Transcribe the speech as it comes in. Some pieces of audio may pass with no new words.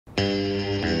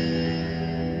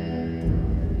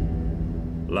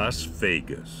Las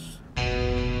Vegas.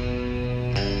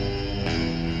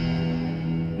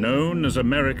 Known as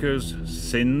America's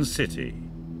Sin City,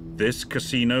 this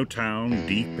casino town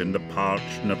deep in the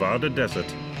parched Nevada desert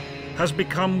has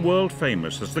become world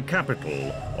famous as the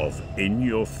capital of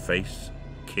in-your-face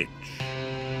kitsch.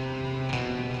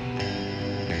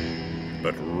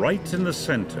 But right in the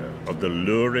center of the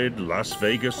lurid Las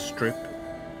Vegas Strip,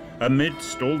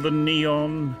 amidst all the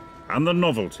neon and the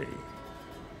novelty,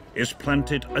 is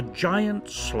planted a giant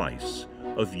slice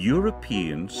of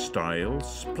European-style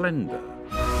splendor.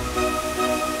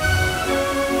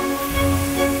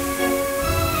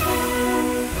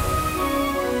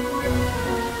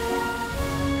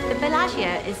 The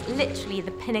Bellagio is literally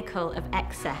the pinnacle of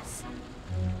excess.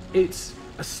 It's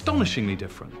astonishingly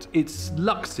different. It's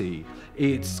luxy,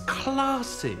 it's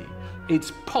classy,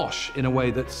 it's posh in a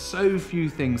way that so few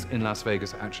things in Las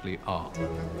Vegas actually are.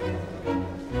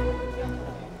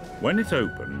 When it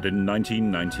opened in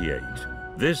 1998,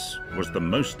 this was the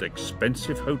most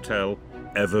expensive hotel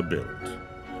ever built.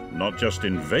 Not just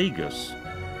in Vegas,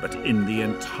 but in the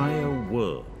entire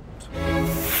world.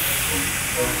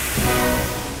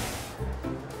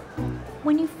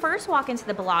 When you first walk into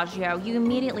the Bellagio, you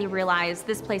immediately realize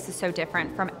this place is so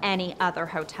different from any other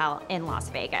hotel in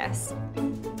Las Vegas.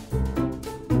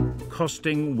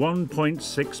 Costing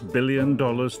 $1.6 billion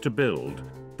to build,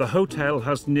 the hotel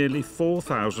has nearly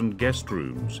 4,000 guest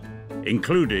rooms,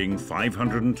 including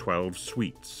 512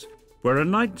 suites, where a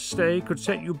night's stay could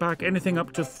set you back anything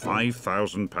up to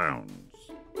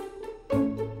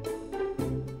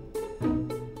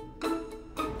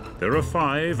 £5,000. There are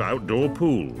 5 outdoor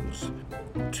pools,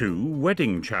 2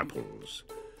 wedding chapels,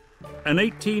 an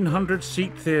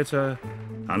 1,800-seat theatre,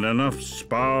 and enough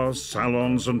spas,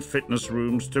 salons, and fitness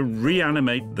rooms to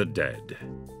reanimate the dead.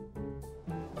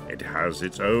 It has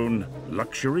its own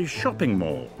luxury shopping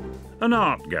mall, an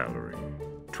art gallery,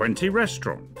 20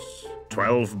 restaurants,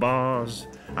 12 bars,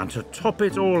 and to top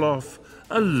it all off,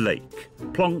 a lake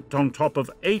plonked on top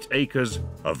of 8 acres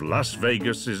of Las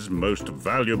Vegas's most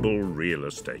valuable real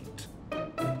estate.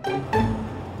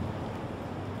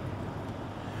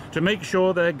 To make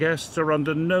sure their guests are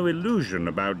under no illusion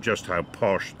about just how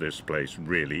posh this place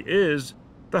really is,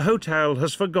 the hotel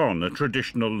has forgone a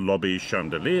traditional lobby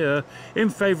chandelier in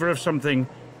favor of something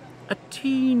a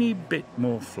teeny bit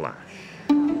more flash.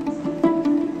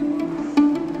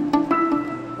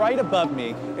 Right above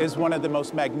me is one of the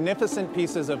most magnificent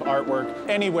pieces of artwork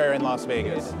anywhere in Las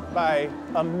Vegas by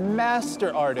a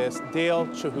master artist, Dale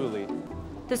Chihuly.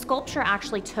 The sculpture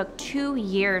actually took 2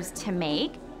 years to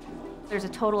make. There's a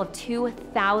total of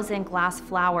 2,000 glass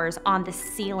flowers on the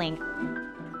ceiling.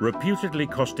 Reputedly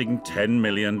costing $10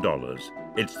 million,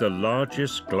 it's the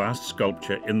largest glass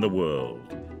sculpture in the world.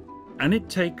 And it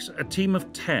takes a team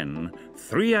of 10,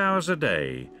 3 hours a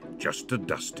day, just to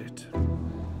dust it.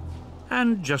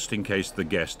 And just in case the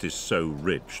guest is so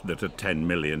rich that a $10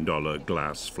 million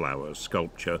glass flower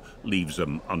sculpture leaves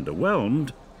them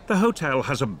underwhelmed, the hotel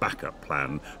has a backup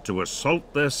plan to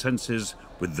assault their senses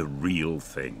with the real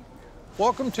thing.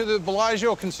 Welcome to the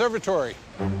Bellagio Conservatory.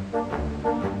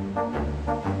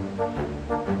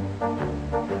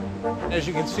 As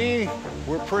you can see,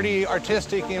 we're pretty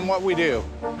artistic in what we do.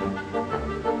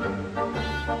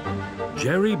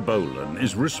 Jerry Bolan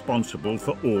is responsible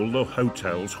for all the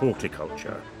hotel's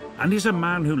horticulture, and is a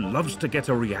man who loves to get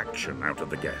a reaction out of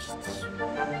the guests.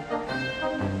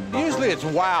 Usually it's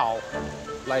wow,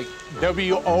 like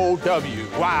W-O-W,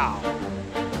 wow.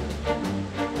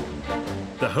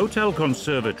 The Hotel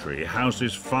Conservatory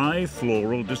houses 5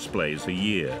 floral displays a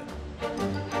year.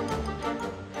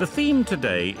 The theme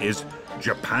today is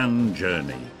Japan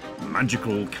Journey,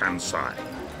 Magical Kansai.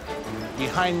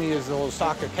 Behind me is the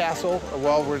Osaka Castle,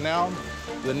 well-renowned,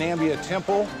 the Nambia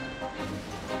Temple.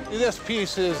 This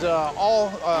piece is all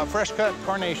fresh-cut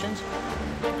carnations.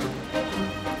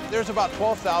 There's about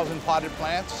 12,000 potted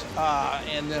plants,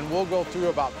 and then we'll go through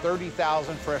about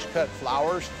 30,000 fresh-cut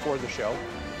flowers for the show.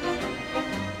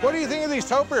 What do you think of these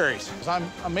topiaries? I'm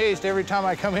amazed every time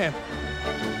I come in.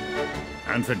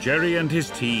 And for Jerry and his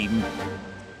team,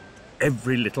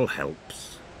 every little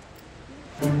helps.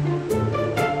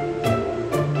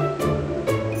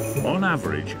 On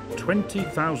average,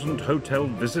 20,000 hotel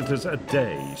visitors a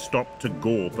day stop to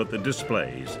gawp at the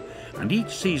displays, and each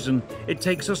season it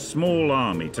takes a small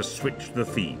army to switch the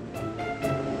theme.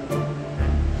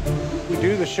 We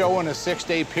do the show in a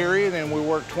 6-day period, and we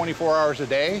work 24 hours a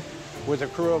day with a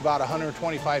crew of about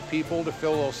 125 people to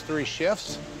fill those 3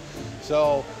 shifts.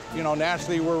 So, you know,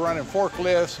 naturally we're running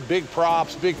forklifts, big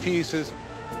props, big pieces.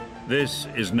 This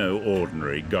is no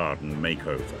ordinary garden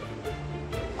makeover.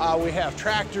 We have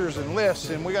tractors and lifts,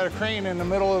 and we got a crane in the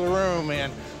middle of the room,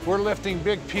 and we're lifting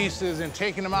big pieces and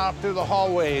taking them out through the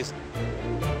hallways.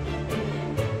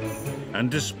 And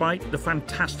despite the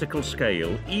fantastical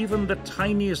scale, even the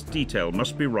tiniest detail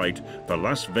must be right for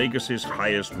Las Vegas's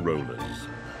highest rollers.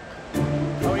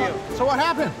 How are you? So what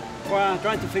happened? Well, I'm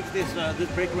trying to fix this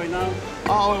brake right now.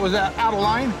 Oh, it was out of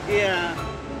line? Yeah.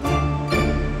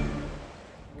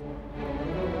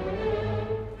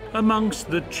 Amongst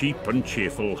the cheap and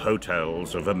cheerful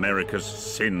hotels of America's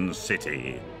Sin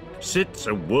City sits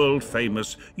a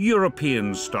world-famous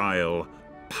European-style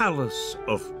Palace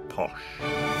of Posh.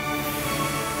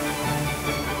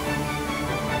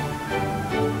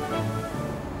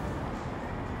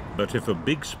 But if a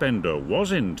big spender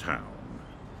was in town,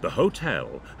 the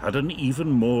hotel had an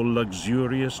even more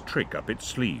luxurious trick up its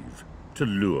sleeve to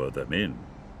lure them in.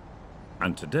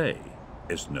 And today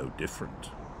is no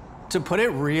different. To put it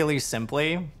really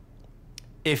simply,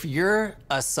 if you're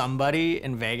a somebody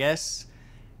in Vegas,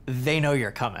 they know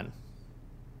you're coming.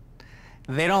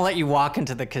 They don't let you walk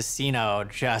into the casino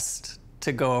just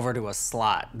to go over to a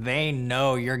slot. They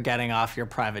know you're getting off your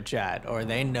private jet, or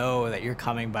they know that you're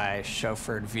coming by a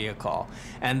chauffeured vehicle,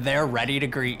 and they're ready to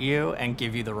greet you and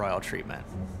give you the royal treatment.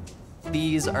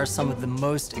 These are some of the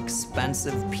most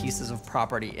expensive pieces of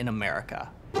property in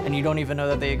America, and you don't even know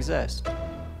that they exist.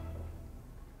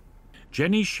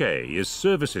 Jenny Shea is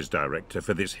Services Director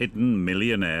for this hidden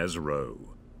millionaire's row.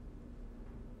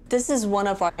 This is one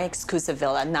of our exclusive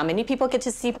villas. Not many people get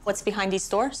to see what's behind these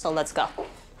doors, so let's go.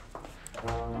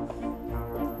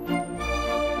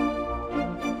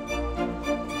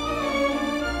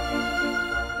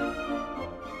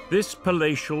 This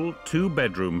palatial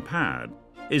two-bedroom pad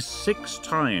is 6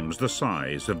 times the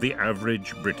size of the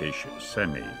average British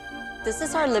semi. This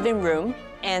is our living room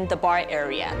and the bar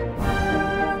area.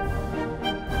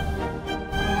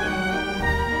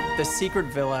 The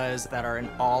secret villas that are in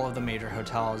all of the major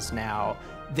hotels now,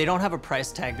 they don't have a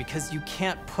price tag because you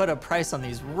can't put a price on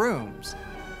these rooms.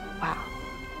 Wow.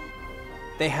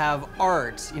 They have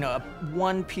art,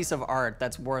 one piece of art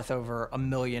that's worth over $1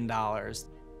 million.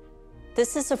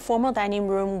 This is a formal dining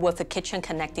room with a kitchen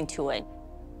connecting to it.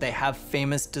 They have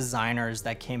famous designers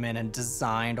that came in and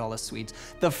designed all the suites.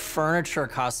 The furniture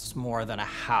costs more than a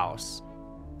house.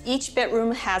 Each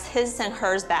bedroom has his and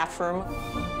hers bathroom.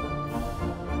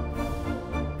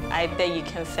 I bet you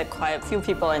can fit quite a few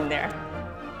people in there.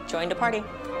 Join the party.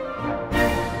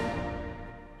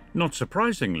 Not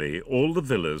surprisingly, all the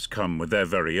villas come with their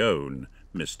very own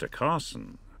Mr.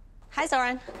 Carson. Hi,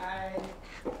 Zoran. Hi.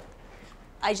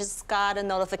 I just got a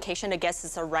notification the guest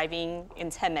is arriving in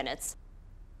 10 minutes.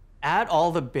 At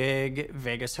all the big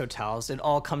Vegas hotels, it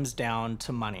all comes down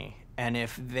to money. And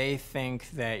if they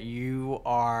think that you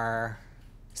are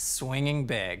swinging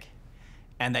big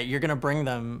and that you're gonna bring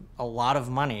them a lot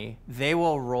of money, they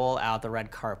will roll out the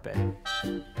red carpet.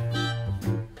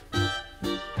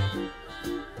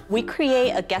 We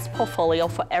create a guest portfolio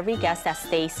for every guest that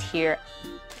stays here.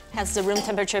 Has the room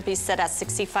temperature be set at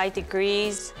 65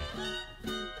 degrees.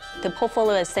 The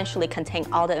portfolio essentially contains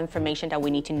all the information that we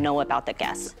need to know about the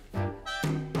guests.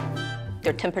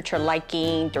 Their temperature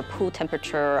liking, their pool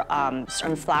temperature,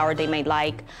 certain flower they may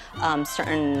like,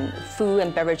 certain food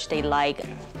and beverage they like.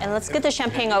 And let's get the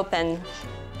champagne open.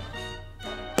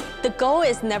 The goal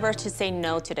is never to say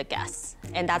no to the guests.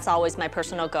 And that's always my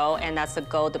personal goal, and that's the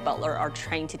goal the butler are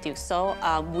trained to do so.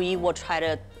 We will try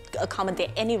to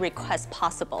accommodate any request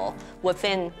possible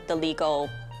within the legal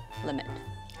limit.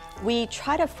 We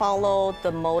try to follow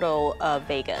the motto of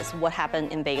Vegas. What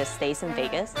happened in Vegas stays in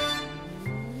Vegas.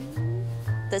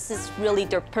 This is really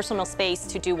their personal space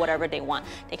to do whatever they want.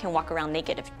 They can walk around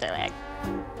naked if they like.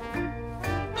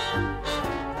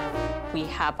 We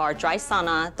have our dry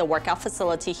sauna, the workout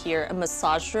facility here, a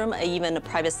massage room, even a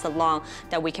private salon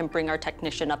that we can bring our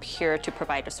technician up here to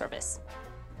provide a service.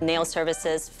 Nail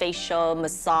services, facial,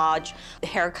 massage,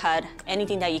 haircut,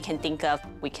 anything that you can think of,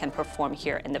 we can perform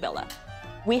here in the villa.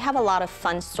 We have a lot of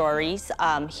fun stories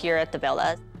here at the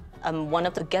villa. One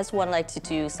of the guests would like to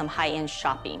do some high-end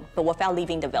shopping, but without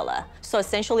leaving the villa. So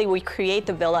essentially, we create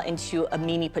the villa into a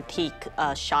mini boutique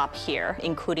shop here,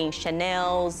 including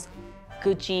Chanel's,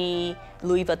 Gucci,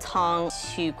 Louis Vuitton,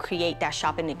 to create that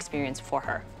shopping experience for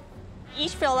her.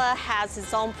 Each villa has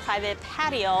its own private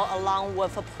patio along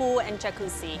with a pool and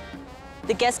jacuzzi.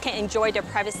 The guests can enjoy their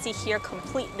privacy here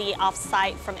completely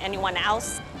off-site from anyone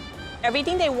else.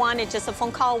 Everything they want is just a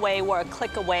phone call away or a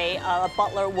click away. A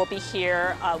butler will be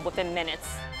here within minutes.